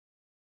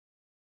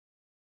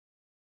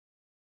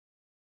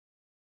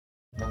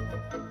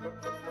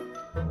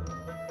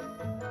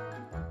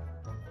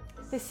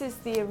This is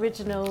the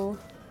original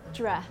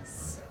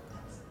dress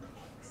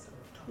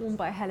worn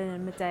by Helen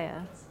and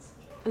Medea.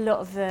 A lot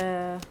of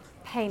the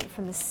paint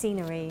from the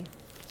scenery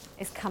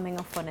is coming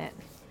off on it.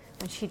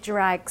 When she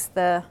drags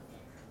the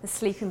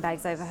sleeping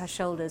bags over her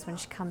shoulders, when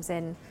she comes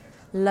in,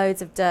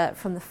 loads of dirt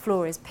from the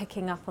floor is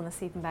picking up on the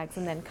sleeping bags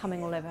and then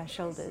coming all over her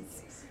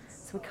shoulders.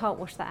 So we can't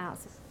wash that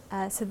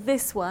out. So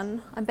this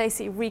one, I'm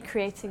basically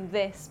recreating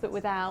this, but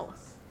without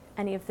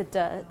any of the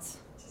dirt,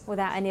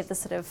 without any of the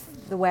sort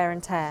of the wear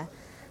and tear.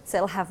 So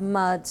it'll have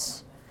mud,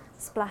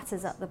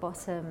 splatters up the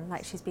bottom,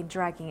 like she's been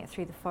dragging it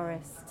through the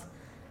forest.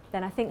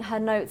 Then I think her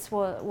notes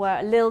were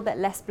a little bit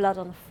less blood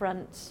on the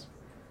front.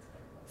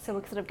 So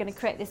we're sort of going to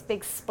create this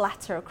big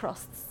splatter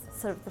across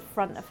sort of the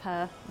front of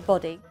her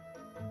body.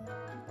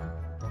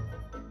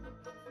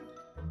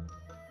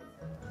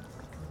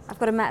 I've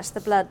got to match the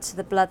blood to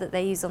the blood that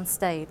they use on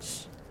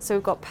stage. So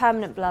we've got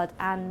permanent blood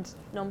and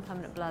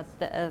non-permanent blood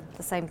that are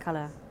the same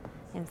colour,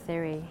 in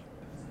theory.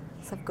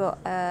 So I've got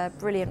a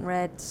brilliant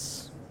red,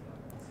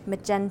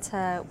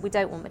 magenta. We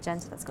don't want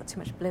magenta, that's got too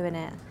much blue in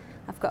it.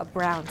 I've got a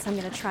brown, so I'm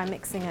going to try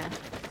mixing a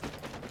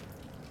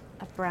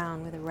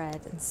brown with a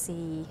red and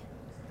see.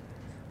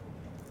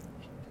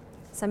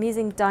 So I'm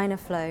using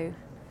Dynaflow,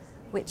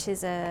 which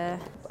is a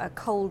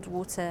cold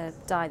water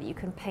dye that you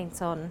can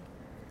paint on,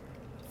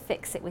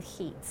 fix it with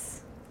heat.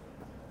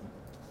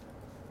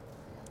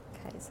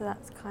 Okay, so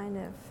that's kind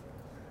of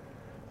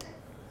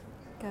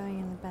going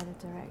in the better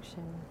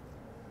direction.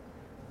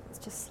 It's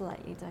just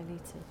slightly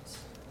diluted.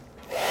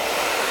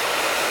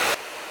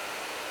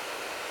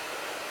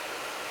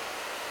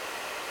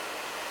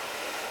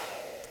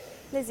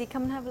 Lizzie,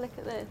 come and have a look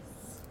at this.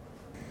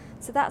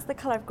 So that's the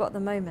colour I've got at the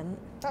moment.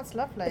 That's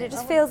lovely. But it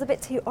just feels a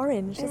bit too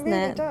orange, doesn't it?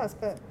 It really does,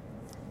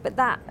 But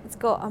that's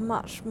got a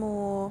much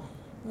more,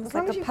 it's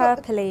like a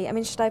purpley. I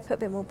mean, should I put a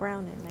bit more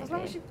brown in maybe? As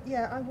long as you,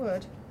 yeah, I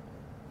would.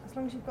 As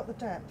long as you've got the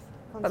depth.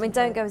 But I mean,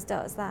 don't go as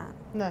dark as that.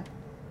 No.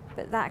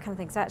 But that kind of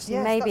thing. So actually,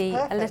 Yes, maybe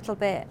that's a little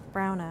bit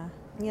browner.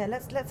 Yeah,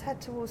 let's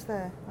head towards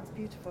there. That's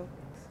beautiful.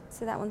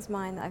 So that one's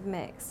mine that I've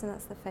mixed, and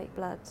that's the fake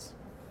blood.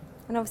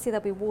 And obviously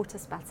there'll be water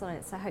spat on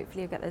it, so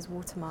hopefully you'll get those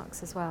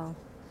watermarks as well.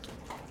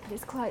 But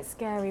it's quite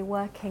scary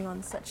working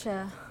on such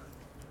a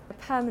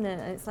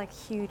permanent, and it's like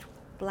huge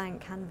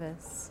blank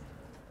canvas.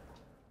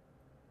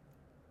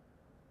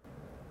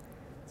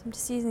 So I'm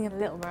just using a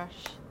little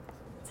brush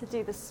to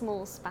do the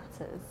small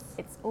spatters.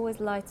 It's always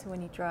lighter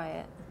when you dry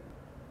it.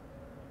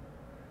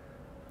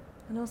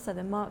 And also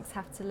the marks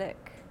have to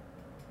look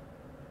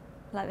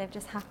like they've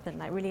just happened,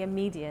 like really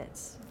immediate,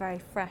 very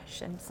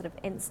fresh and sort of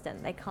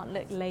instant. They can't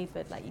look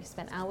laboured, like you've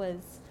spent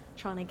hours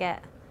trying to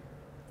get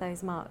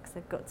those marks.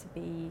 They've got to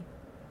be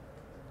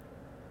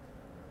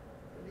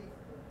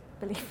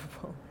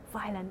believable,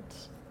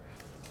 violent.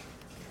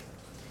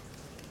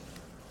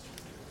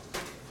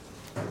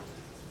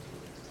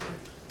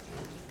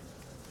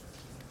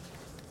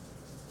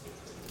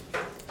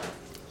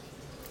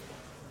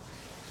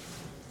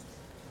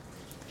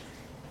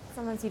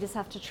 Sometimes you just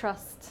have to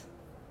trust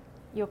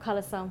your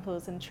colour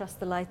samples and trust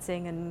the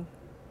lighting, and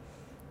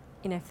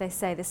you know, if they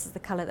say this is the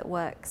colour that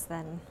works,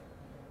 then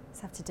you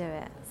just have to do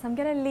it. So I'm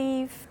going to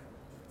leave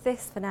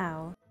this for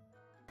now.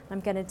 I'm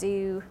going to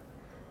do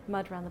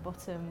mud around the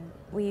bottom.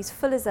 We use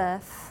Fuller's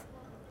Earth,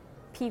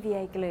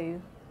 PVA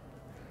glue,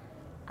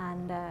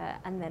 and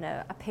then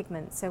a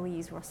pigment, so we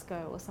use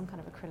Roscoe or some kind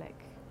of acrylic.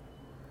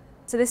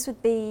 So this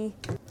would be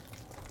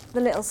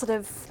the little sort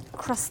of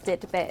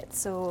crusted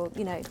bits, or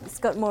you know, it's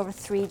got more of a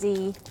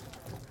 3D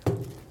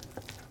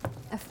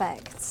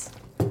effect.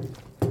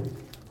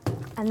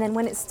 And then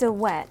when it's still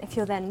wet, if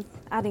you're then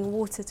adding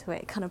water to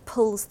it, it kind of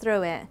pulls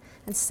through it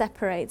and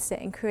separates it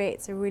and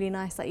creates a really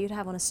nice, like you'd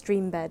have on a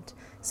stream bed,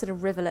 sort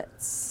of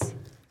rivulets.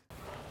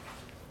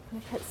 I'm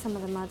going to put some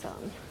of the mud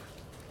on.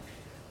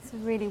 So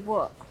really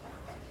I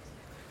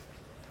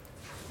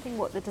think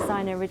what the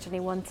designer originally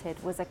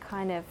wanted was a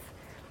kind of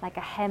like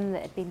a hem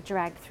that had been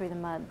dragged through the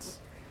mud.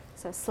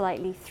 So a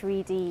slightly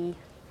 3D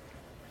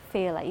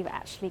feel, like you've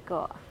actually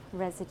got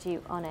residue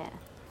on it.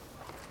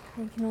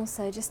 You can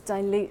also just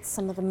dilute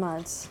some of the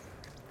mud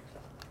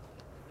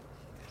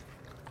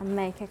and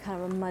make a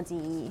kind of a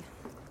muddy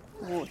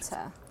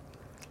water.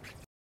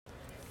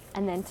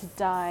 And then to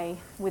dye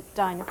with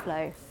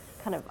Dynaflow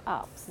kind of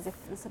up, as if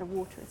the sort of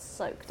water is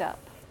soaked up.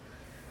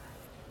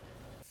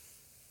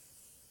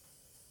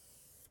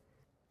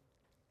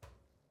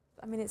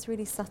 I mean, it's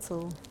really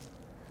subtle,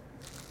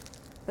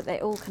 but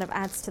it all kind of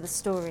adds to the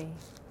story,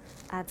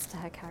 adds to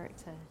her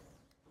character.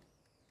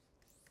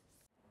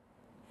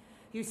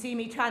 You see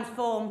me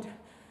transformed.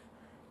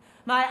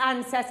 My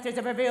ancestors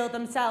have revealed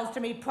themselves to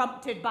me,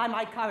 prompted by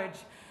my courage,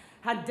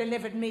 and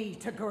delivered me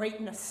to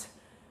greatness.